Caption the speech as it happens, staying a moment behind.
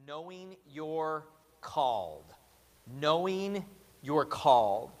knowing you're called. Knowing you're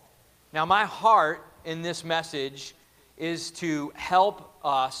called. Now, my heart in this message is to help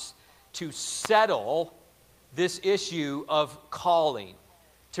us to settle this issue of calling,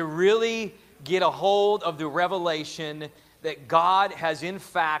 to really get a hold of the revelation that God has in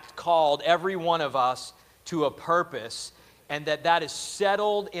fact called every one of us to a purpose, and that is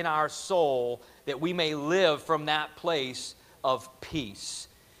settled in our soul, that we may live from that place of peace.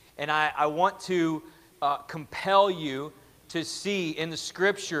 And I want to compel you to see in the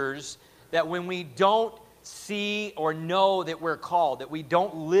Scriptures that when we don't see or know that we're called, that we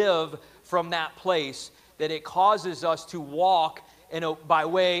don't live from that place, that it causes us to walk by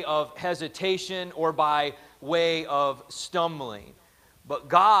way of hesitation or by way of stumbling. But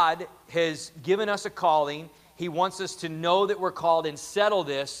God has given us a calling. He wants us to know that we're called and settle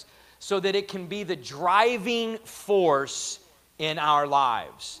this so that it can be the driving force in our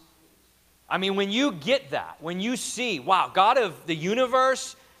lives. I mean, when you get that, when you see, wow, God of the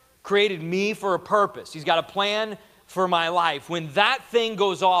universe created me for a purpose. He's got a plan for my life. When that thing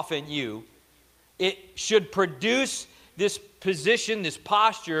goes off in you, it should produce this position, this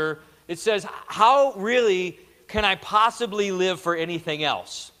posture. It says, how really can I possibly live for anything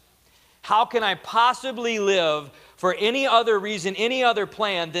else? How can I possibly live for any other reason, any other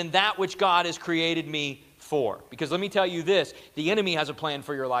plan than that which God has created me for? Because let me tell you this, the enemy has a plan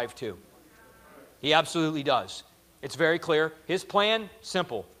for your life too. He absolutely does. It's very clear. His plan,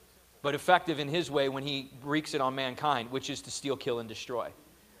 simple, but effective in his way when he wreaks it on mankind, which is to steal, kill, and destroy.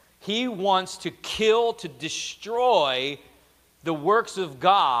 He wants to kill, to destroy the works of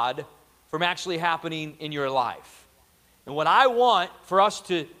God from actually happening in your life. And what I want for us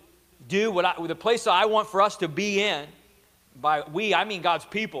to do, the place that I want for us to be in, by we, I mean God's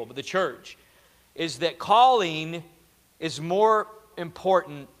people, but the church, is that calling is more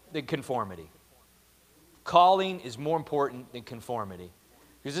important than conformity. Calling is more important than conformity.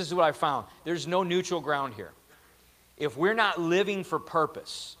 Because this is what I found. There's no neutral ground here. If we're not living for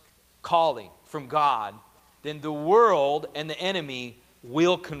purpose, calling from God, then the world and the enemy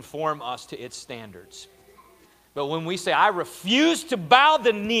will conform us to its standards. But when we say, I refuse to bow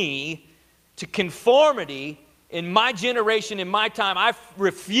the knee to conformity in my generation, in my time, I've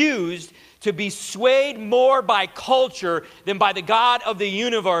refused to be swayed more by culture than by the God of the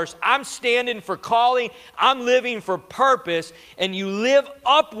universe. I'm standing for calling. I'm living for purpose. And you live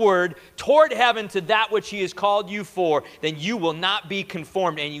upward toward heaven to that which He has called you for, then you will not be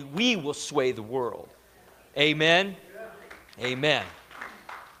conformed, and we will sway the world. Amen? Amen.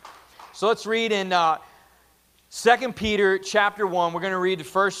 So let's read in 2 Peter chapter 1. We're going to read the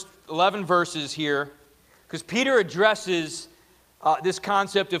first 11 verses here, because Peter addresses this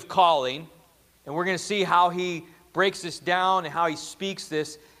concept of calling, and we're going to see how he breaks this down and how he speaks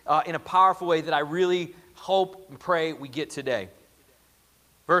this in a powerful way that I really hope and pray we get today.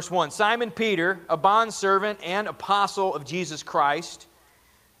 Verse 1, Simon Peter, a bondservant and apostle of Jesus Christ,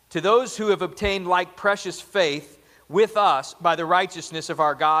 to those who have obtained like precious faith with us by the righteousness of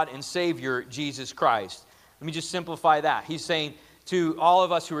our God and Savior, Jesus Christ. Let me just simplify that. He's saying to all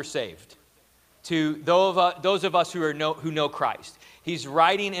of us who are saved, to those of us who know Christ. He's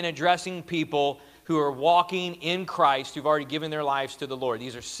writing and addressing people who are walking in Christ, who've already given their lives to the Lord.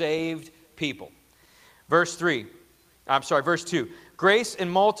 These are saved people. Verse 2. Grace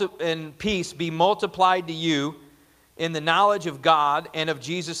and peace be multiplied to you in the knowledge of God and of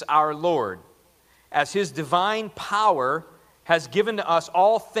Jesus our Lord, as His divine power has given to us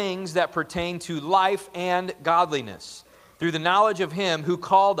all things that pertain to life and godliness, through the knowledge of Him who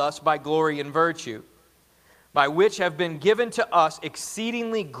called us by glory and virtue, by which have been given to us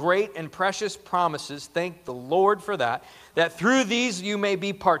exceedingly great and precious promises, thank the Lord for that through these you may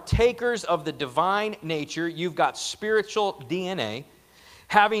be partakers of the divine nature. You've got spiritual DNA,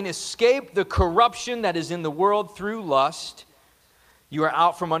 having escaped the corruption that is in the world through lust. You are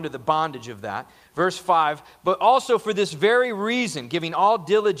out from under the bondage of that. Verse 5, but also for this very reason, giving all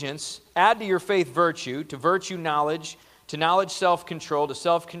diligence, add to your faith virtue, to virtue knowledge, to knowledge self-control, to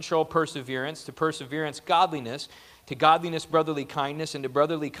self-control perseverance, to perseverance godliness, to godliness brotherly kindness, and to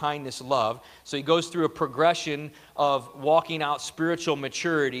brotherly kindness love. So he goes through a progression of walking out spiritual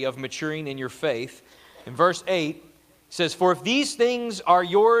maturity, of maturing in your faith. In verse 8, it says, for if these things are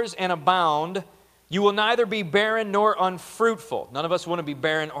yours and abound, you will neither be barren nor unfruitful. None of us want to be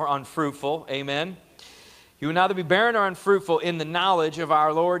barren or unfruitful. Amen. You will neither be barren or unfruitful in the knowledge of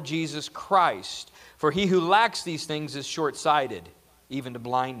our Lord Jesus Christ. For he who lacks these things is short-sighted, even to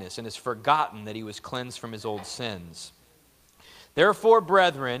blindness, and has forgotten that he was cleansed from his old sins. Therefore,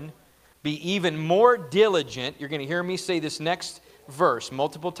 brethren, be even more diligent. You're going to hear me say this next verse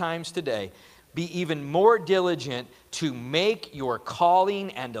multiple times today. Be even more diligent to make your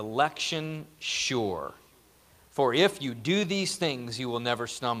calling and election sure. For if you do these things, you will never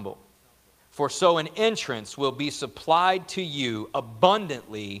stumble. For so an entrance will be supplied to you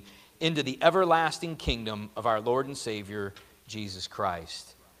abundantly into the everlasting kingdom of our Lord and Savior, Jesus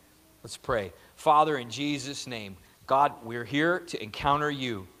Christ. Let's pray. Father, in Jesus' name, God, we're here to encounter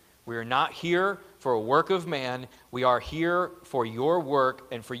you. We are not here for a work of man. We are here for your work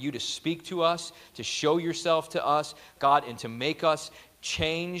and for you to speak to us, to show yourself to us, God, and to make us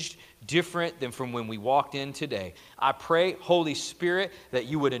changed, different than from when we walked in today. I pray, Holy Spirit, that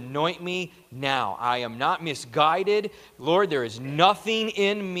you would anoint me now. I am not misguided. Lord, there is nothing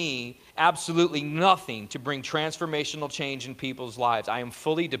in me, absolutely nothing, to bring transformational change in people's lives. I am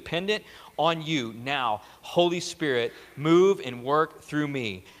fully dependent on you now. Holy Spirit, move and work through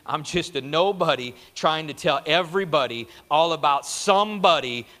me. I'm just a nobody trying to tell everybody all about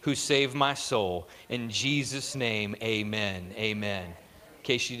somebody who saved my soul. In Jesus' name, amen. Amen. In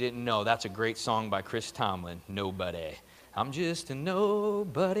case you didn't know, that's a great song by Chris Tomlin, Nobody. I'm just a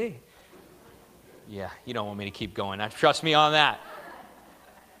nobody. Yeah, you don't want me to keep going. Trust me on that.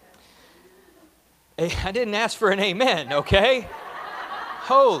 Hey, I didn't ask for an amen, okay?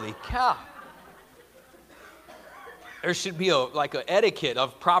 Holy cow. There should be an etiquette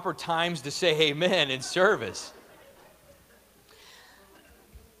of proper times to say amen in service.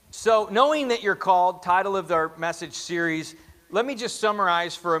 So, knowing that you're called, title of our message series, let me just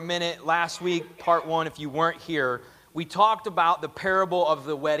summarize for a minute. Last week, part 1, if you weren't here, we talked about the parable of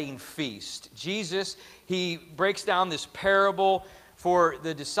the wedding feast. Jesus, he breaks down this parable for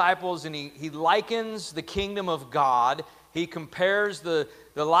the disciples, and he likens the kingdom of God. He compares the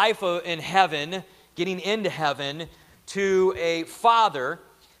life in heaven, getting into heaven, to a father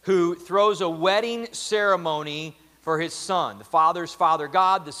who throws a wedding ceremony for his son. The father's Father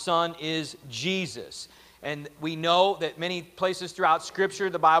God, the son is Jesus. And we know that many places throughout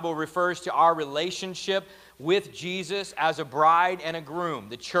Scripture, the Bible refers to our relationship with Jesus as a bride and a groom.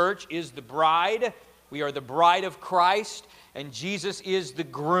 The church is the bride. We are the bride of Christ, and Jesus is the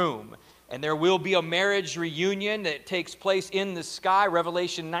groom. And there will be a marriage reunion that takes place in the sky.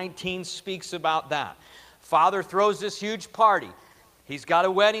 Revelation 19 speaks about that. Father throws this huge party. He's got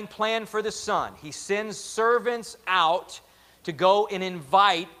a wedding plan for the son. He sends servants out to go and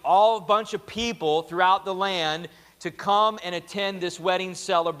invite a bunch of people throughout the land to come and attend this wedding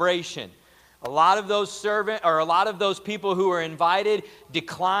celebration. A lot of those people who are invited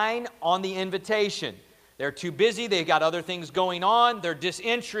decline on the invitation. They're too busy, they've got other things going on, they're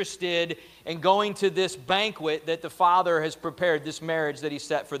disinterested in going to this banquet that the Father has prepared, this marriage that he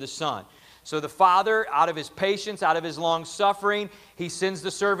set for the Son. So the Father, out of his patience, out of his long suffering, he sends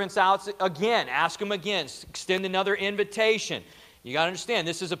the servants out again, ask them again, extend another invitation. You got to understand,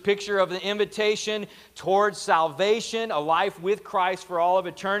 this is a picture of the invitation towards salvation, a life with Christ for all of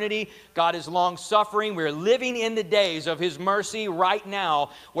eternity. God is long suffering. We're living in the days of his mercy right now,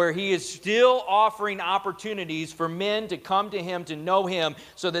 where he is still offering opportunities for men to come to him, to know him,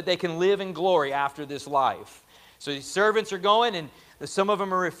 so that they can live in glory after this life. So these servants are going, and some of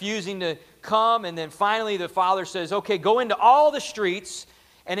them are refusing to come, and then finally the Father says, okay, go into all the streets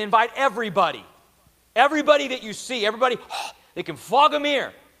and invite everybody. Everybody that you see, everybody, they can fog them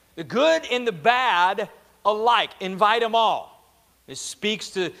here. The good and the bad alike, invite them all. This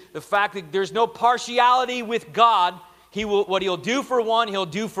speaks to the fact that there's no partiality with God. What he'll do for one, he'll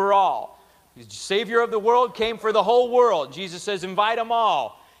do for all. The Savior of the world came for the whole world. Jesus says, invite them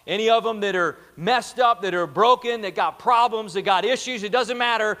all. Any of them that are messed up, that are broken, that got problems, that got issues, it doesn't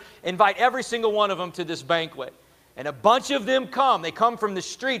matter. Invite every single one of them to this banquet. And a bunch of them come. They come from the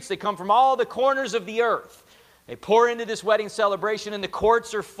streets. They come from all the corners of the earth. They pour into this wedding celebration, and the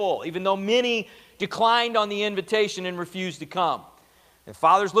courts are full, even though many declined on the invitation and refused to come. The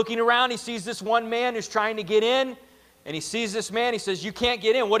Father's looking around. He sees this one man who's trying to get in, and he sees this man. He says, you can't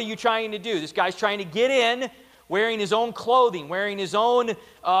get in. What are you trying to do? This guy's trying to get in, wearing his own clothing, wearing his own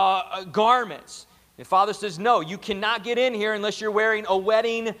garments. The Father says, no, you cannot get in here unless you're wearing a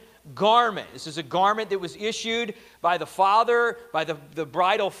wedding garment. This is a garment that was issued by the father, by the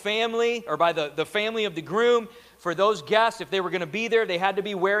bridal family, or by the family of the groom. For those guests, if they were going to be there, they had to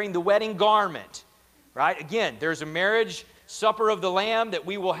be wearing the wedding garment. Right? Again, there's a marriage supper of the Lamb that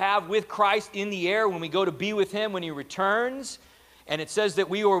we will have with Christ in the air when we go to be with him when he returns. And it says that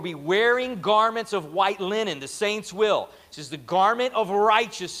we will be wearing garments of white linen. The saints will. This is the garment of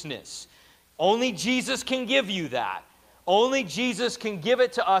righteousness. Only Jesus can give you that. Only Jesus can give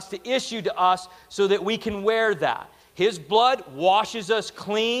it to us, to issue to us, so that we can wear that. His blood washes us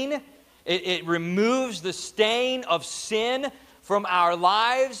clean. It removes the stain of sin from our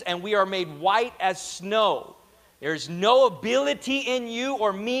lives, and we are made white as snow. There's no ability in you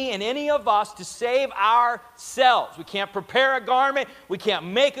or me and any of us to save ourselves. We can't prepare a garment. We can't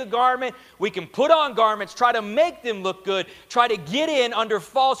make a garment. We can put on garments, try to make them look good, try to get in under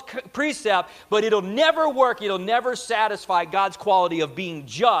false precept, but it'll never work. It'll never satisfy God's quality of being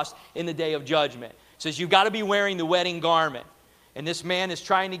just in the day of judgment. It says you've got to be wearing the wedding garment. And this man is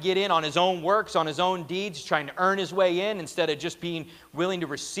trying to get in on his own works, on his own deeds, trying to earn his way in instead of just being willing to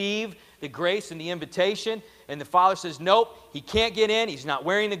receive the grace and the invitation. And the Father says, nope, he can't get in. He's not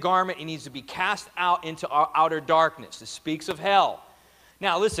wearing the garment. He needs to be cast out into outer darkness. This speaks of hell.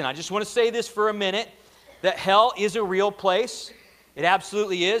 Now, listen, I just want to say this for a minute, that hell is a real place. It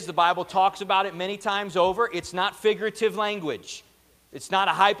absolutely is. The Bible talks about it many times over. It's not figurative language. It's not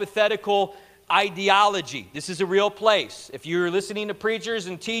a hypothetical ideology. This is a real place. If you're listening to preachers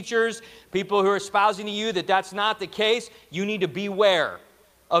and teachers, people who are espousing to you that that's not the case, you need to beware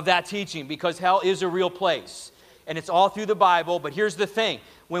of that teaching, because hell is a real place. And it's all through the Bible. But here's the thing.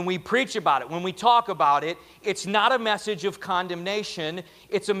 When we preach about it, when we talk about it, it's not a message of condemnation.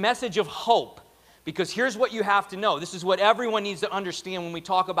 It's a message of hope. Because here's what you have to know. This is what everyone needs to understand when we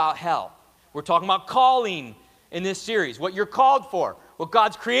talk about hell. We're talking about calling in this series. What you're called for. What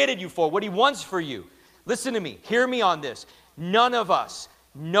God's created you for. What He wants for you. Listen to me. Hear me on this. None of us,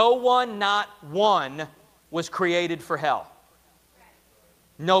 no one, not one, was created for hell.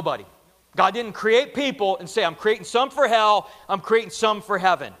 Nobody. God didn't create people and say, I'm creating some for hell, I'm creating some for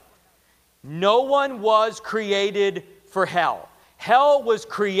heaven. No one was created for hell. Hell was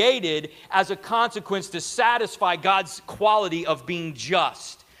created as a consequence to satisfy God's quality of being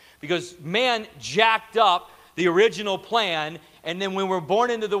just. Because man jacked up the original plan, and then when we're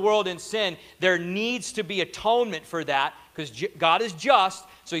born into the world in sin, there needs to be atonement for that, because God is just.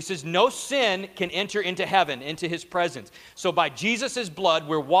 So He says no sin can enter into heaven, into His presence. So by Jesus' blood,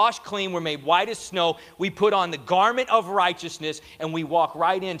 we're washed clean, we're made white as snow, we put on the garment of righteousness, and we walk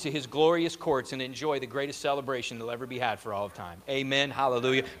right into His glorious courts and enjoy the greatest celebration that'll ever be had for all of time. Amen,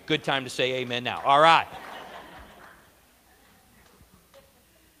 hallelujah. Good time to say amen now. All right.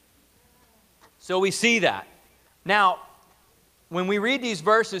 So we see that. Now, when we read these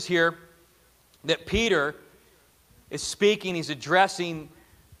verses here that Peter is speaking, he's addressing,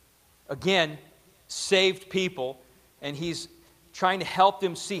 again, saved people, and he's trying to help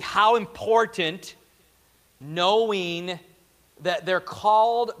them see how important knowing that they're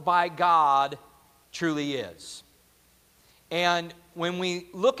called by God truly is. And when we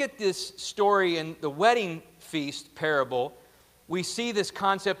look at this story in the wedding feast parable, we see this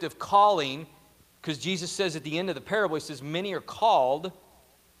concept of calling, because Jesus says at the end of the parable, He says, many are called,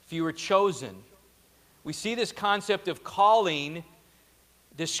 few are chosen. We see this concept of calling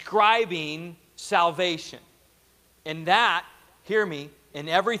describing salvation. And that, hear me, in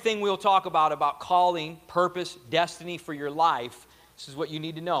everything we'll talk about calling, purpose, destiny for your life, this is what you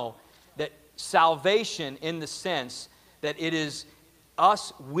need to know, that salvation in the sense that it is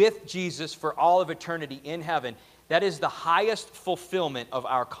us with Jesus for all of eternity in heaven, that is the highest fulfillment of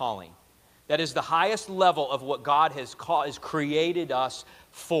our calling. That is the highest level of what God has created us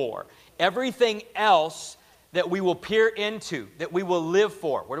for. Everything else that we will peer into, that we will live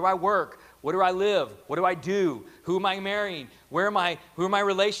for. Where do I work? Where do I live? What do I do? Who am I marrying? Who are my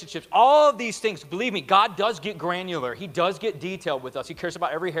relationships? All of these things, believe me, God does get granular. He does get detailed with us. He cares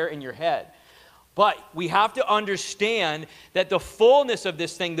about every hair in your head. But we have to understand that the fullness of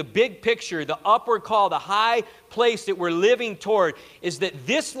this thing, the big picture, the upward call, the high place that we're living toward is that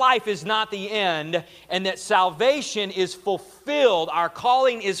this life is not the end, and that salvation is fulfilled. Our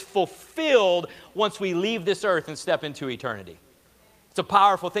calling is fulfilled once we leave this earth and step into eternity. It's a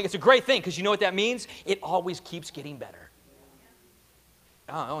powerful thing. It's a great thing, because you know what that means? It always keeps getting better.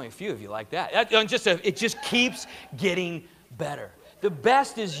 Oh, only a few of you like that. It just keeps getting better. The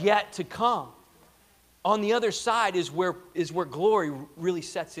best is yet to come. On the other side is where glory really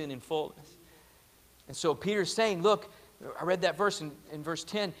sets in fullness. And so Peter's saying, look, I read that verse in verse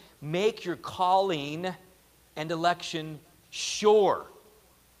 10, make your calling and election sure.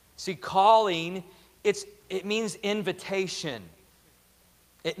 See, calling, it means invitation.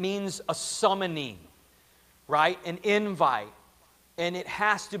 It means a summoning, right? An invite. And it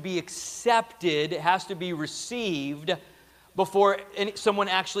has to be accepted, it has to be received before someone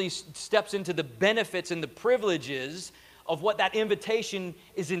actually steps into the benefits and the privileges of what that invitation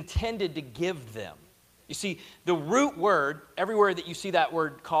is intended to give them. You see, the root word, everywhere that you see that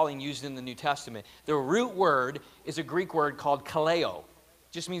word calling used in the New Testament, the root word is a Greek word called kaleo.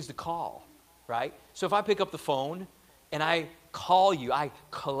 It just means to call, right? So if I pick up the phone and I call you, I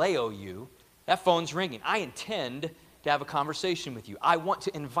kaleo you, that phone's ringing. I intend to have a conversation with you. I want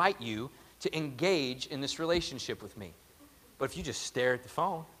to invite you to engage in this relationship with me. But if you just stare at the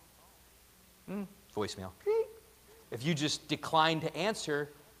phone, voicemail. If you just decline to answer,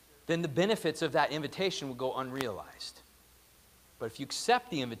 then the benefits of that invitation will go unrealized. But if you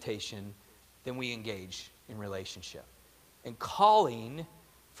accept the invitation, then we engage in relationship. And calling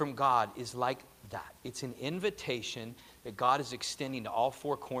from God is like that. It's an invitation that God is extending to all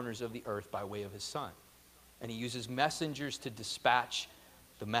four corners of the earth by way of his Son. And he uses messengers to dispatch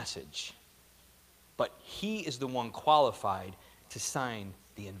the message. But he is the one qualified to sign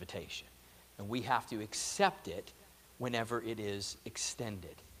the invitation. And we have to accept it whenever it is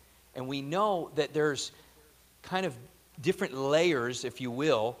extended. And we know that there's kind of different layers, if you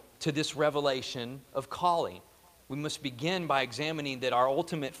will, to this revelation of calling. We must begin by examining that our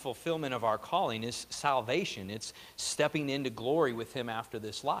ultimate fulfillment of our calling is salvation. It's stepping into glory with him after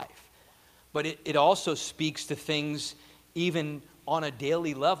this life. But it also speaks to things even on a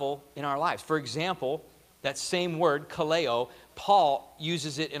daily level in our lives. For example, that same word, kaleo, Paul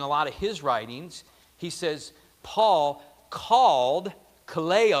uses it in a lot of his writings. He says, Paul called,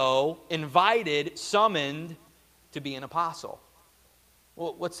 kaleo, invited, summoned to be an apostle.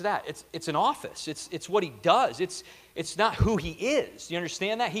 Well, what's that? It's an office. It's what he does. It's not who he is. You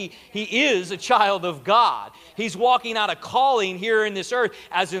understand that? He is a child of God. He's walking out a calling here in this earth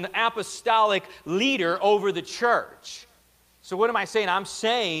as an apostolic leader over the church. So what am I saying? I'm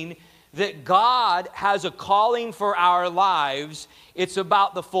saying that God has a calling for our lives. It's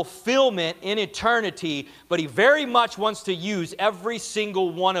about the fulfillment in eternity, but he very much wants to use every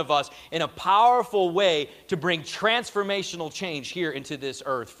single one of us in a powerful way to bring transformational change here into this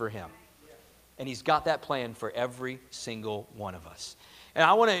earth for him. And he's got that plan for every single one of us. And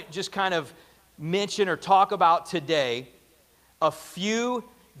I want to just kind of mention or talk about today a few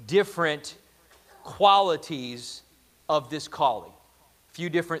different qualities of this calling. Few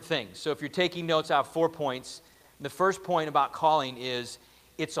different things. So if you're taking notes, I have 4 points. The first point about calling is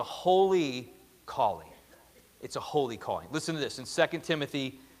it's a holy calling. It's a holy calling. Listen to this. In 2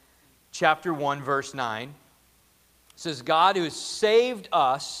 Timothy chapter 1, verse 9, it says, God who has saved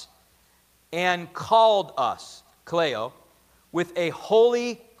us and called us, kaleo, with a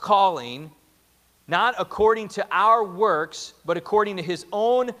holy calling, not according to our works, but according to his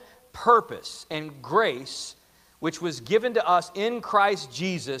own purpose and grace, which was given to us in Christ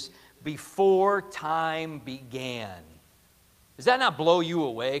Jesus before time began. Does that not blow you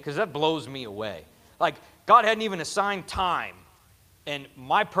away? Because that blows me away. Like, God hadn't even assigned time. And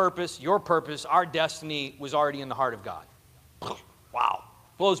my purpose, your purpose, our destiny was already in the heart of God. Wow.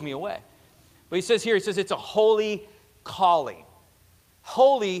 Blows me away. But he says here, it's a holy calling.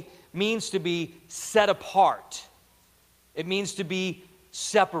 Holy means to be set apart. It means to be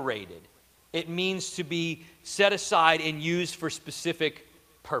separated. It means to be set aside and used for specific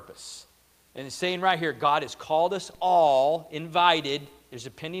purpose. And it's saying right here, God has called us all, invited. There's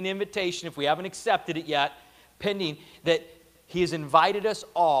a pending invitation if we haven't accepted it yet, pending that he has invited us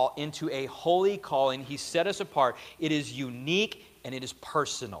all into a holy calling. He set us apart. It is unique and it is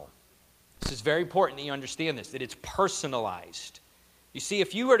personal. This is very important that you understand this, that it's personalized. You see,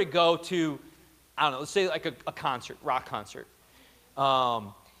 if you were to go to, I don't know, let's say like a concert, rock concert,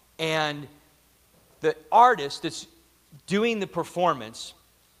 and the artist that's doing the performance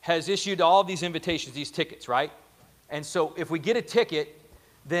has issued all of these invitations, these tickets, right? And so if we get a ticket,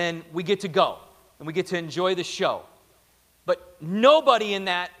 then we get to go and we get to enjoy the show. But nobody in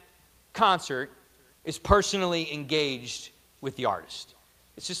that concert is personally engaged with the artist.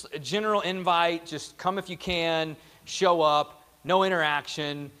 It's just a general invite, just come if you can, show up, no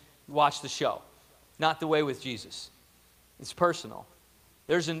interaction, watch the show. Not the way with Jesus. It's personal.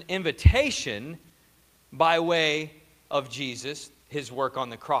 There's an invitation by way of Jesus, his work on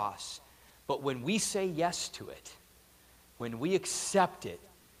the cross. But when we say yes to it, when we accept it,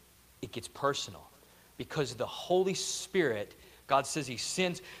 it gets personal. Because the Holy Spirit, God says he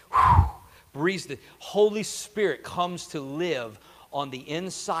sends, breathes, the Holy Spirit comes to live on the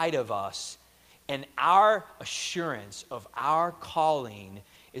inside of us, and our assurance of our calling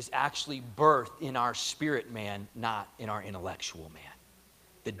is actually birthed in our spirit man, not in our intellectual man.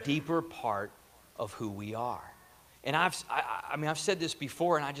 The deeper part of who we are. And I've said this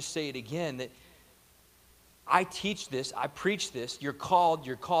before, and I just say it again, that I teach this, I preach this, you're called,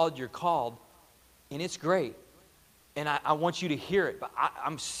 you're called, you're called, and it's great. And I want you to hear it, but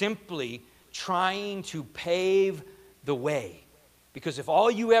I'm simply trying to pave the way. Because if all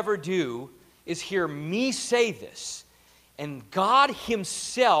you ever do is hear me say this, and God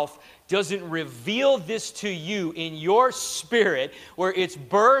himself doesn't reveal this to you in your spirit where it's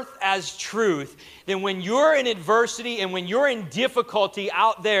birth as truth, then when you're in adversity and when you're in difficulty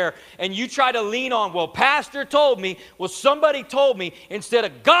out there and you try to lean on, well, pastor told me, well, somebody told me, instead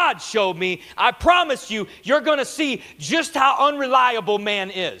of God showed me, I promise you, you're going to see just how unreliable man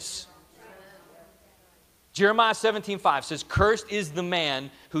is. Jeremiah 17:5 says, cursed is the man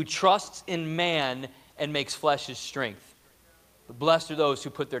who trusts in man and makes flesh his strength. But blessed are those who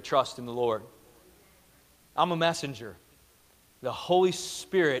put their trust in the Lord. I'm a messenger. The Holy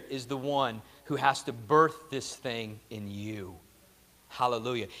Spirit is the one who has to birth this thing in you.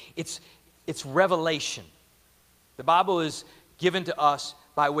 Hallelujah. It's revelation. The Bible is given to us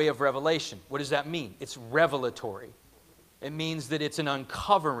by way of revelation. What does that mean? It's revelatory. It means that it's an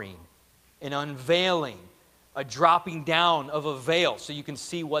uncovering, an unveiling, a dropping down of a veil so you can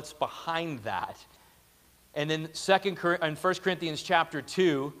see what's behind that. And then 1 Corinthians chapter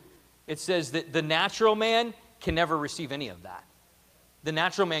 2, it says that the natural man can never receive any of that. The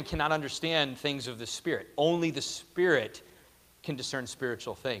natural man cannot understand things of the Spirit. Only the Spirit can discern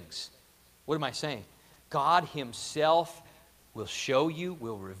spiritual things. What am I saying? God himself will show you,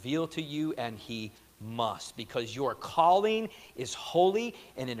 will reveal to you, and he must, because your calling is holy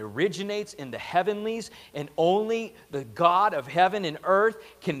and it originates in the heavenlies, and only the God of heaven and earth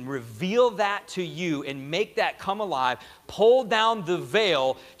can reveal that to you and make that come alive, pull down the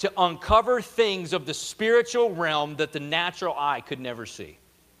veil to uncover things of the spiritual realm that the natural eye could never see.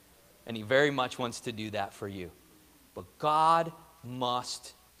 And he very much wants to do that for you. But God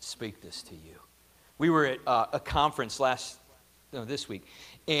must speak this to you. We were at a conference this week,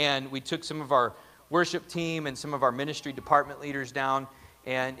 and we took some of our worship team and some of our ministry department leaders down,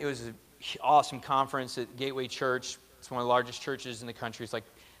 and it was an awesome conference at Gateway Church. It's one of the largest churches in the country. It's like,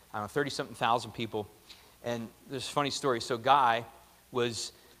 I don't know, 30-something thousand people. And there's a funny story. So Guy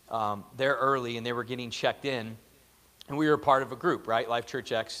was there early, and they were getting checked in, and we were a part of a group, right, Life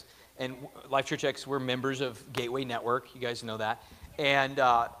Church X. And Life Church X, we're members of Gateway Network. You guys know that. And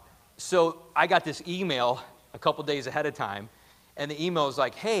so I got this email a couple days ahead of time, and the email was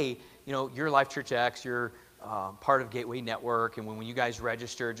like, hey, you know, you're Life Church X, you're part of Gateway Network, and when you guys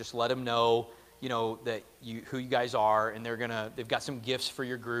register, just let them know, you know, that who you guys are, and they've got some gifts for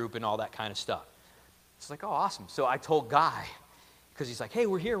your group and all that kind of stuff. It's like, oh, awesome. So I told Guy, because he's like, hey,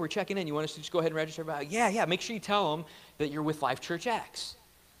 we're here, we're checking in. You want us to just go ahead and register? Like, yeah, make sure you tell them that you're with Life Church X.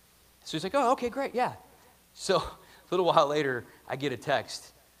 So he's like, oh, okay, great, yeah. So a little while later, I get a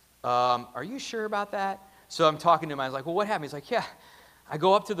text. Are you sure about that? So I'm talking to him. I was like, well, what happened? He's like, yeah. I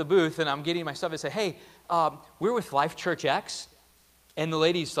go up to the booth, and I'm getting my stuff. I say, hey, we're with Life Church X. And the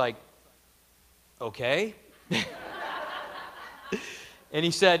lady's like, okay. And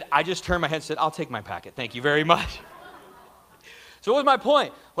he said, I just turned my head and said, I'll take my packet. Thank you very much. So what was my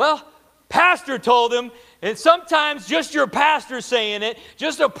point? Well, pastor told him, and sometimes just your pastor saying it,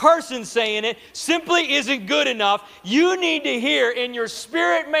 just a person saying it, simply isn't good enough. You need to hear in your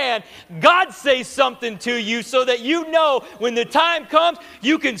spirit, man, God say something to you so that you know when the time comes,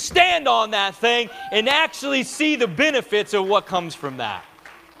 you can stand on that thing and actually see the benefits of what comes from that.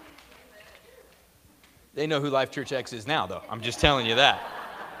 They know who Life Church X is now, though. I'm just telling you that.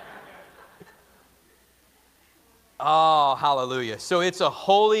 Oh, hallelujah. So it's a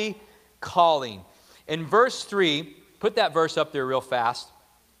holy calling. In verse 3, put that verse up there real fast.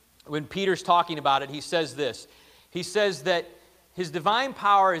 When Peter's talking about it, he says this. He says that his divine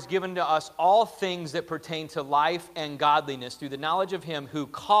power is given to us all things that pertain to life and godliness through the knowledge of him who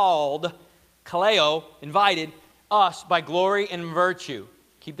called, kaleo, invited, us by glory and virtue.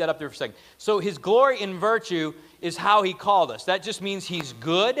 Keep that up there for a second. So his glory and virtue is how he called us. That just means he's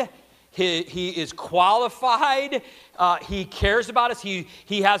good. He is qualified. He cares about us.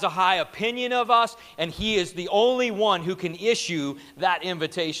 He has a high opinion of us. And he is the only one who can issue that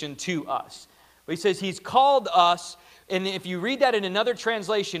invitation to us. But he says he's called us. And if you read that in another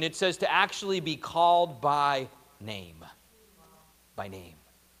translation, it says to actually be called by name. By name.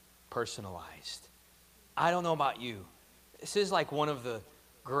 Personalized. I don't know about you. This is like one of the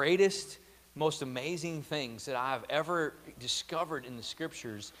greatest, most amazing things that I've ever discovered in the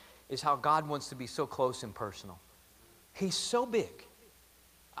Scriptures is how God wants to be so close and personal. He's so big.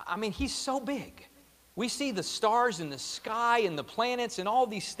 I mean, he's so big. We see the stars in the sky and the planets and all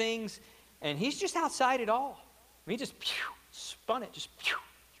these things, and he's just outside it all. I mean, he just spun it, just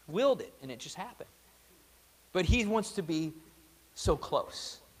willed it, and it just happened. But he wants to be so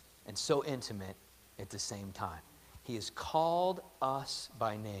close and so intimate at the same time. He has called us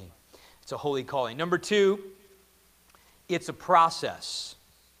by name. It's a holy calling. Number 2, it's a process.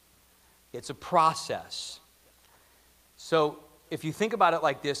 It's a process. So if you think about it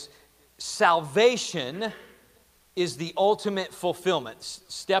like this, salvation is the ultimate fulfillment.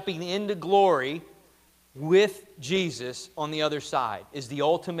 Stepping into glory with Jesus on the other side is the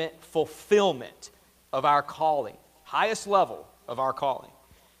ultimate fulfillment of our calling. Highest level of our calling.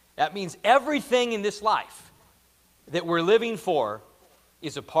 That means everything in this life that we're living for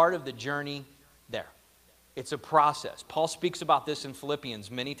is a part of the journey there. It's a process. Paul speaks about this in Philippians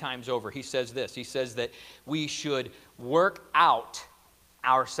many times over. He says this. He says that we should work out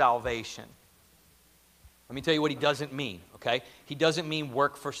our salvation. Let me tell you what he doesn't mean, okay? He doesn't mean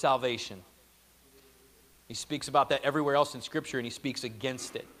work for salvation. He speaks about that everywhere else in Scripture, and he speaks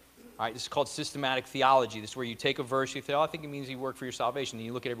against it. All right, this is called systematic theology. This is where you take a verse, you say, oh, I think it means you work for your salvation. And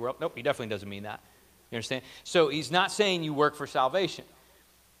you look at everywhere else. Nope, he definitely doesn't mean that. You understand? So he's not saying you work for salvation.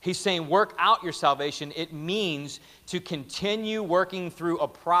 He's saying work out your salvation. It means to continue working through a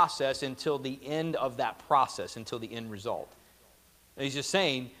process until the end of that process, until the end result. And he's just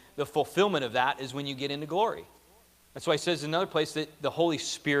saying the fulfillment of that is when you get into glory. That's why he says in another place that the Holy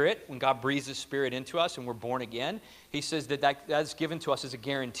Spirit, when God breathes His Spirit into us and we're born again, he says that's given to us as a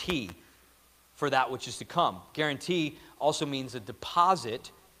guarantee for that which is to come. Guarantee also means a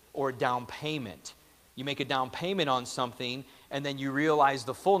deposit or a down payment. You make a down payment on something, and then you realize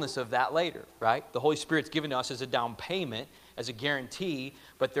the fullness of that later, right? The Holy Spirit's given to us as a down payment, as a guarantee,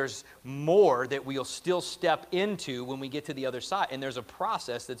 but there's more that we'll still step into when we get to the other side. And there's a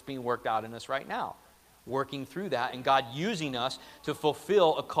process that's being worked out in us right now, working through that, and God using us to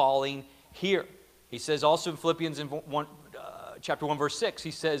fulfill a calling here. He says also in Philippians chapter 1, verse 6,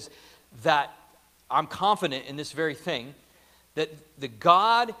 he says that I'm confident in this very thing, that the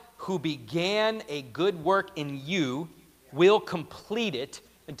God who began a good work in you will complete it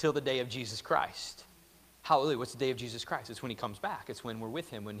until the day of Jesus Christ. Hallelujah. What's the day of Jesus Christ? It's when He comes back. It's when we're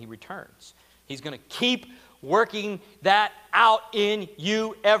with Him, when He returns. He's going to keep working that out in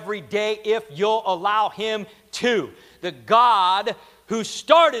you every day if you'll allow Him to. The God who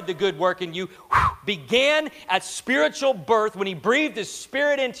started the good work in you began at spiritual birth when He breathed His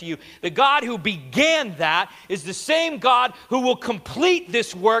Spirit into you. The God who began that is the same God who will complete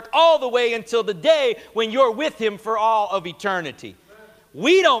this work all the way until the day when you're with Him for all of eternity.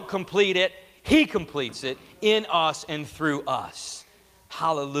 We don't complete it. He completes it in us and through us.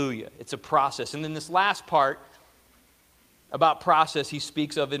 Hallelujah. It's a process. And then this last part about process he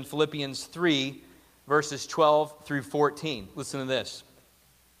speaks of in Philippians 3, verses 12 through 14. Listen to this.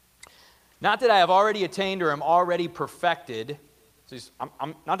 Not that I have already attained or am already perfected. So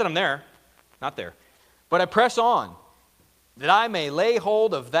not that I'm there. Not there. But I press on, that I may lay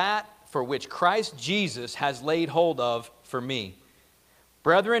hold of that for which Christ Jesus has laid hold of for me.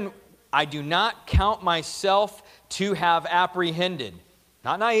 Brethren, I do not count myself to have apprehended.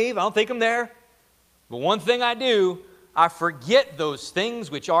 Not naive, I don't think I'm there. But one thing I do, I forget those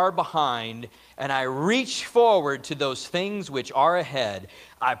things which are behind, and I reach forward to those things which are ahead.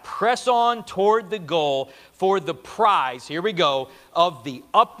 I press on toward the goal for the prize, here we go, of the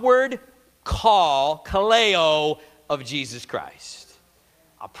upward call, kaleo, of Jesus Christ.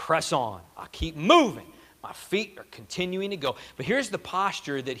 I press on. I keep moving. My feet are continuing to go. But here's the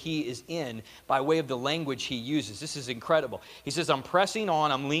posture that he is in by way of the language he uses. This is incredible. He says, I'm pressing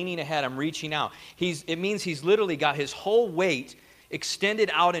on, I'm leaning ahead, I'm reaching out. It means he's literally got his whole weight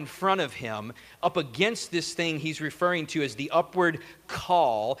extended out in front of him up against this thing he's referring to as the upward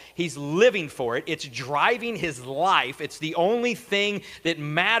call. He's living for it. It's driving his life. It's the only thing that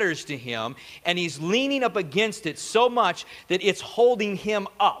matters to him. And he's leaning up against it so much that it's holding him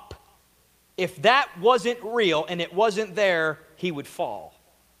up. If that wasn't real and it wasn't there, he would fall.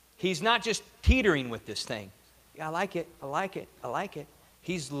 He's not just teetering with this thing. Yeah, I like it. I like it. I like it.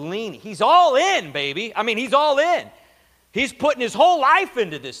 He's leaning. He's all in, baby. I mean, he's all in. He's putting his whole life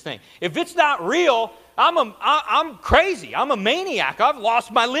into this thing. If it's not real, I'm crazy. I'm a maniac. I've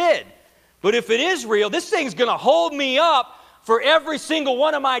lost my lid. But if it is real, this thing's going to hold me up for every single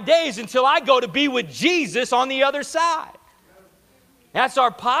one of my days until I go to be with Jesus on the other side. That's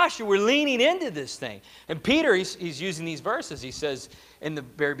our posture. We're leaning into this thing. And Peter, he's using these verses. He says, in the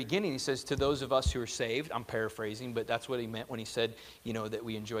very beginning, he says, to those of us who are saved, I'm paraphrasing, but that's what he meant when he said, that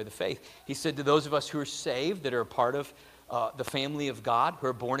we enjoy the faith. He said, to those of us who are saved, that are a part of the family of God, who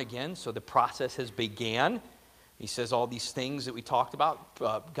are born again, so the process has began. He says all these things that we talked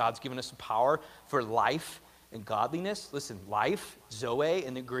about. God's given us the power for life and godliness. Listen, life, zoe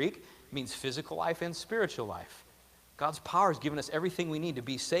in the Greek, means physical life and spiritual life. God's power has given us everything we need to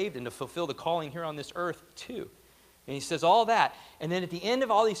be saved and to fulfill the calling here on this earth too. And he says all that. And then at the end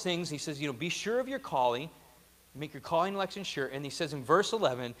of all these things, he says, be sure of your calling. Make your calling and election sure. And he says in verse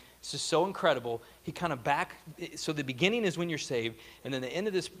 11, this is so incredible. He kind of so the beginning is when you're saved. And then the end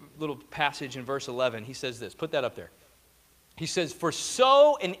of this little passage in verse 11, he says this. Put that up there. He says, for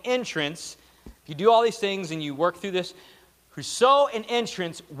so an entrance, if you do all these things and you work through this, for so an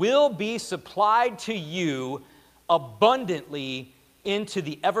entrance will be supplied to you abundantly into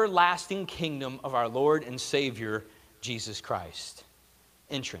the everlasting kingdom of our Lord and Savior, Jesus Christ.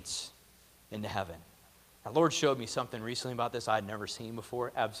 Entrance into heaven. Our Lord showed me something recently about this I had never seen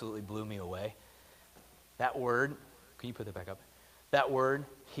before. Absolutely blew me away. That word, can you put that back up? That word,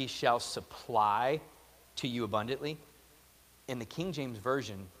 he shall supply to you abundantly. In the King James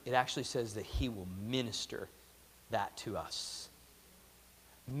Version, it actually says that he will minister that to us.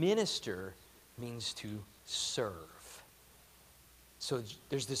 Minister means to serve. So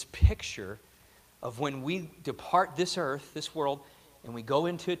there's this picture of when we depart this earth, this world, and we go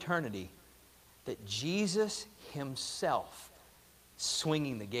into eternity, that Jesus himself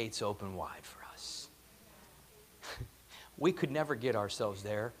swinging the gates open wide for us. We could never get ourselves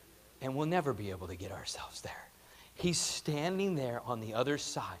there, and we'll never be able to get ourselves there. He's standing there on the other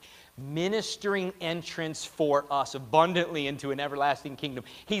side, ministering entrance for us abundantly into an everlasting kingdom.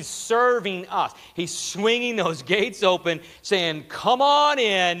 He's serving us. He's swinging those gates open, saying, come on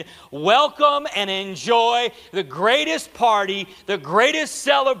in, welcome and enjoy the greatest party, the greatest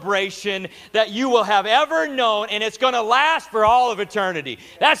celebration that you will have ever known, and it's going to last for all of eternity.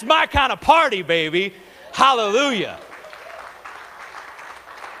 That's my kind of party, baby. Hallelujah.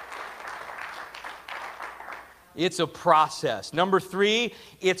 It's a process. Number 3,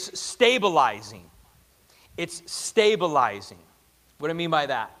 it's stabilizing. It's stabilizing. What do I mean by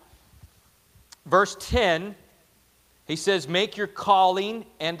that? Verse 10, he says, make your calling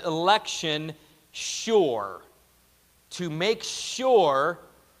and election sure. To make sure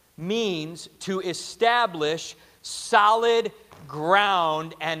means to establish solid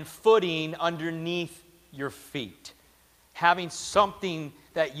ground and footing underneath your feet. Having something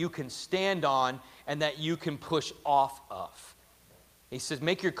that you can stand on and that you can push off of. He says,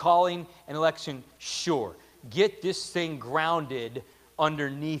 make your calling and election sure. Get this thing grounded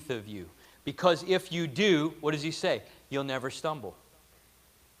underneath of you. Because if you do, what does he say? You'll never stumble.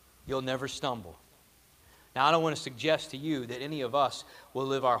 You'll never stumble. Now, I don't want to suggest to you that any of us will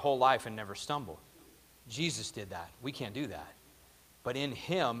live our whole life and never stumble. Jesus did that. We can't do that. But in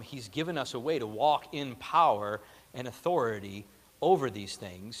him, he's given us a way to walk in power and authority over these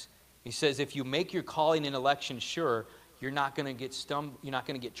things. He says, if you make your calling and election sure, you're not going to get you're not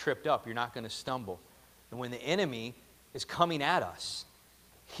going to get tripped up. You're not going to stumble. And when the enemy is coming at us,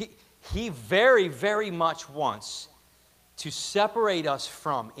 he very, very much wants to separate us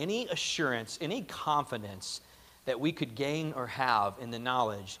from any assurance, any confidence that we could gain or have in the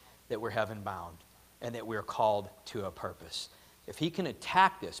knowledge that we're heaven bound and that we're called to a purpose. If he can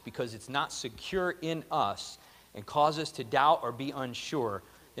attack this because it's not secure in us and cause us to doubt or be unsure,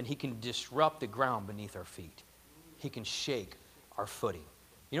 then he can disrupt the ground beneath our feet. He can shake our footing.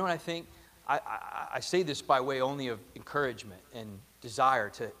 You know what I think? I say this by way only of encouragement and desire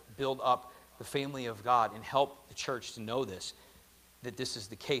to build up the family of God and help the church to know this, that this is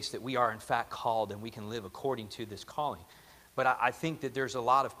the case, that we are in fact called and we can live according to this calling. But I think that there's a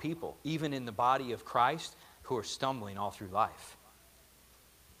lot of people, even in the body of Christ, who are stumbling all through life.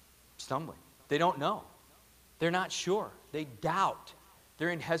 Stumbling. They don't know. They're not sure. They doubt.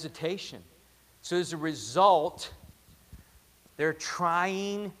 They're in hesitation. So as a result, they're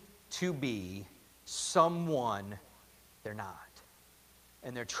trying to be someone they're not.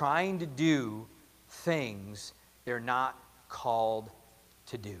 And they're trying to do things they're not called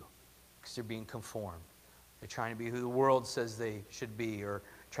to do because they're being conformed. They're trying to be who the world says they should be, or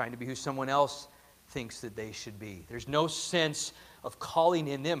trying to be who someone else thinks that they should be. There's no sense of calling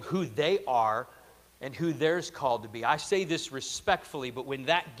in them who they are and who theirs called to be. I say this respectfully, but when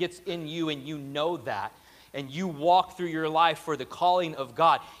that gets in you and you know that, and you walk through your life for the calling of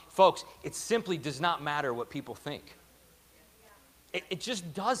God, folks, it simply does not matter what people think. It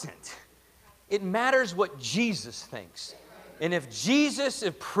just doesn't. It matters what Jesus thinks. And if Jesus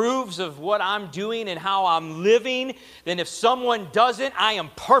approves of what I'm doing and how I'm living, then if someone doesn't, I am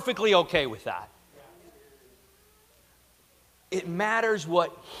perfectly okay with that. It matters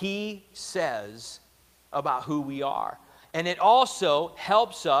what he says about who we are. And it also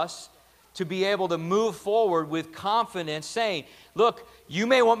helps us to be able to move forward with confidence, saying, look, you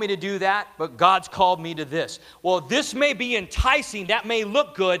may want me to do that, but God's called me to this. Well, this may be enticing, that may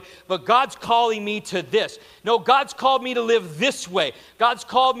look good, but God's calling me to this. No, God's called me to live this way. God's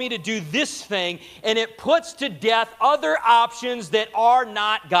called me to do this thing, and it puts to death other options that are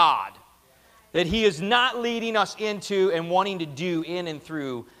not God. that He is not leading us into and wanting to do in and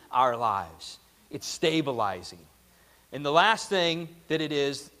through our lives. It's stabilizing. And the last thing that it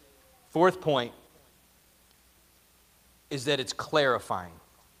is, fourth point, is that it's clarifying.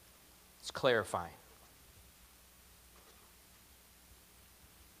 It's clarifying.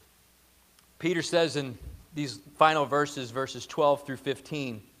 Peter says in these final verses, verses 12 through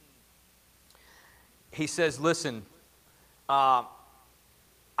 15, he says, listen, I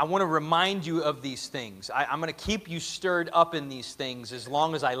want to remind you of these things. I'm going to keep you stirred up in these things as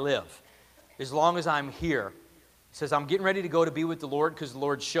long as I live, as long as I'm here. He says, I'm getting ready to go to be with the Lord because the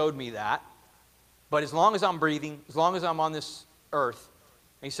Lord showed me that. But as long as I'm breathing, as long as I'm on this earth,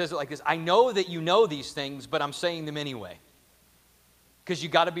 and he says it like this, I know that you know these things, but I'm saying them anyway. Because you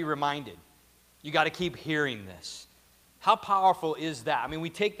got to be reminded. You got to keep hearing this. How powerful is that? I mean,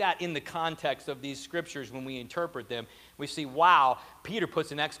 we take that in the context of these scriptures when we interpret them. We see, wow, Peter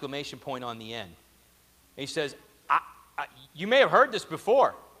puts an exclamation point on the end. He says, you may have heard this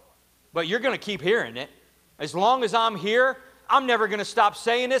before, but you're going to keep hearing it. As long as I'm here, I'm never going to stop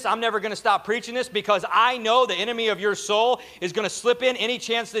saying this. I'm never going to stop preaching this because I know the enemy of your soul is going to slip in any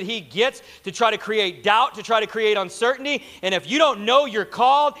chance that he gets to try to create doubt, to try to create uncertainty. And if you don't know you're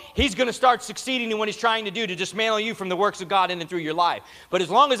called, he's going to start succeeding in what he's trying to do to dismantle you from the works of God in and through your life. But as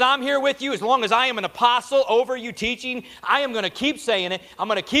long as I'm here with you, as long as I am an apostle over you teaching, I am going to keep saying it. I'm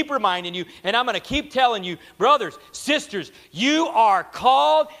going to keep reminding you, and I'm going to keep telling you, brothers, sisters, you are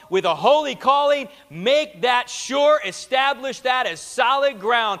called with a holy calling. Make that sure, establish that as solid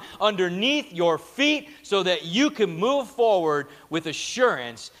ground underneath your feet so that you can move forward with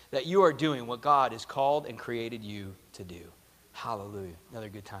assurance that you are doing what God has called and created you to do. Hallelujah. Another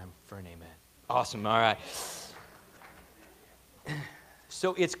good time for an amen. Awesome. All right.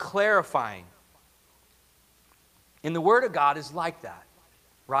 So it's clarifying. And the Word of God is like that,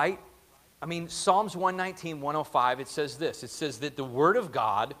 right? I mean, Psalms 119, 105, it says this. It says that the Word of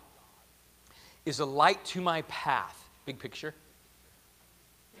God is a light to my path. Big picture.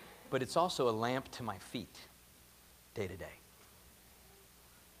 But it's also a lamp to my feet, day to day.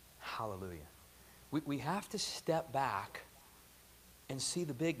 Hallelujah. We have to step back and see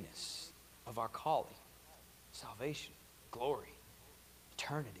the bigness of our calling, salvation, glory,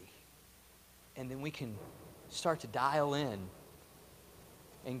 eternity. And then we can start to dial in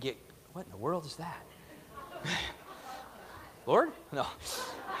and get, what in the world is that? Lord? No.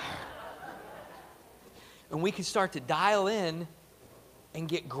 And we can start to dial in and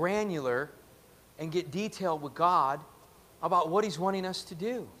get granular and get detailed with God about what He's wanting us to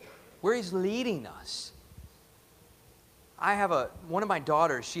do, where He's leading us. I have one of my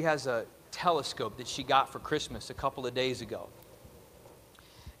daughters, she has a telescope that she got for Christmas a couple of days ago.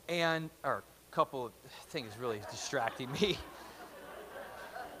 Thing is really distracting me.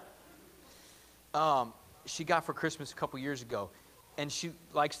 She got for Christmas a couple years ago. And she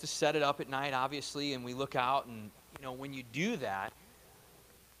likes to set it up at night, obviously, and we look out. And, you know, when you do that,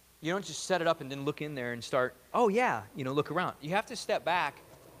 you don't just set it up and then look in there and start, oh, yeah, look around. You have to step back,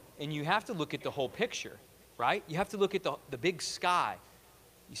 and you have to look at the whole picture, right? You have to look at the big sky.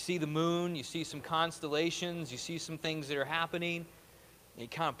 You see the moon, you see some constellations, you see some things that are happening. And you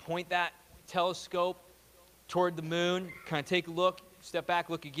kind of point that telescope toward the moon, kind of take a look, step back,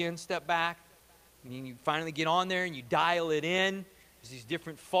 look again, step back. And you finally get on there and you dial it in. There's these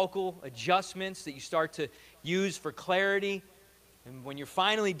different focal adjustments that you start to use for clarity. And when you're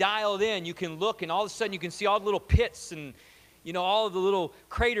finally dialed in, you can look and all of a sudden you can see all the little pits and, all of the little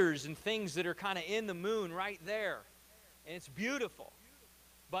craters and things that are kind of in the moon right there. And it's beautiful.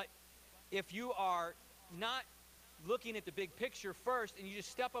 But if you are not looking at the big picture first and you just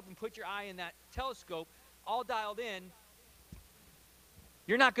step up and put your eye in that telescope, all dialed in,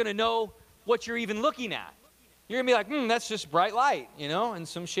 you're not going to know what you're even looking at. You're going to be like, that's just bright light, and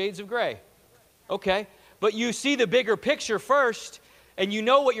some shades of gray. Okay. But you see the bigger picture first, and you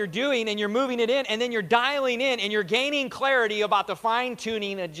know what you're doing, and you're moving it in, and then you're dialing in, and you're gaining clarity about the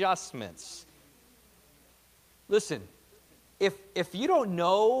fine-tuning adjustments. Listen, if you don't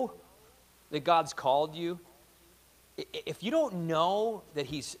know that God's called you, if you don't know that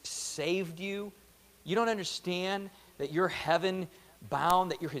He's saved you, you don't understand that you're heaven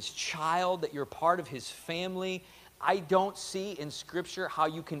bound, that you're His child, that you're part of His family, I don't see in Scripture how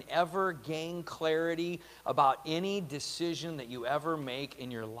you can ever gain clarity about any decision that you ever make in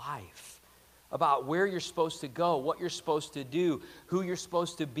your life, about where you're supposed to go, what you're supposed to do, who you're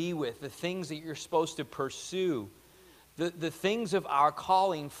supposed to be with, the things that you're supposed to pursue. The things of our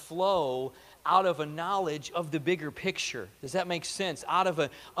calling flow out of a knowledge of the bigger picture. Does that make sense? Out of an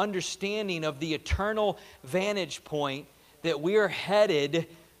understanding of the eternal vantage point that we are headed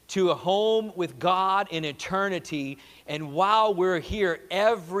to a home with God in eternity. And while we're here,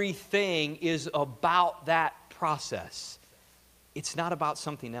 everything is about that process. It's not about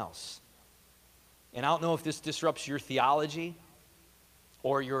something else. And I don't know if this disrupts your theology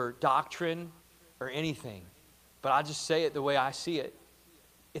or your doctrine or anything, but I'll just say it the way I see it.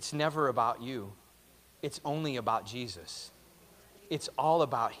 It's never about you. It's only about Jesus. It's all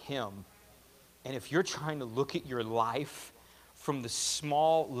about Him. And if you're trying to look at your life from the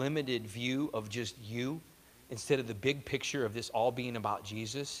small, limited view of just you, instead of the big picture of this all being about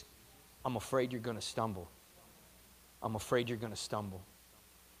Jesus, I'm afraid you're going to stumble. I'm afraid you're going to stumble.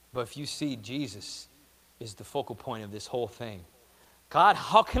 But if you see Jesus is the focal point of this whole thing, God,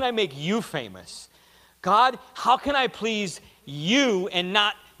 how can I make you famous? God, how can I please you and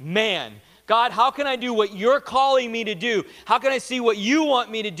not man? God, how can I do what you're calling me to do? How can I see what you want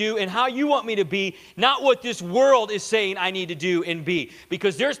me to do and how you want me to be, not what this world is saying I need to do and be?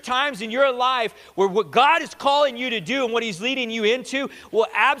 Because there's times in your life where what God is calling you to do and what He's leading you into will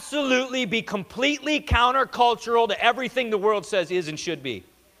absolutely be completely countercultural to everything the world says is and should be.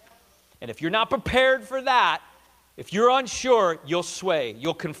 And if you're not prepared for that, if you're unsure, you'll sway,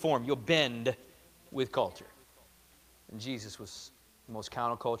 you'll conform, you'll bend with culture. And Jesus was the most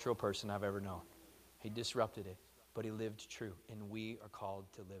countercultural person I've ever known. He disrupted it, but He lived true, and we are called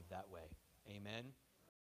to live that way. Amen.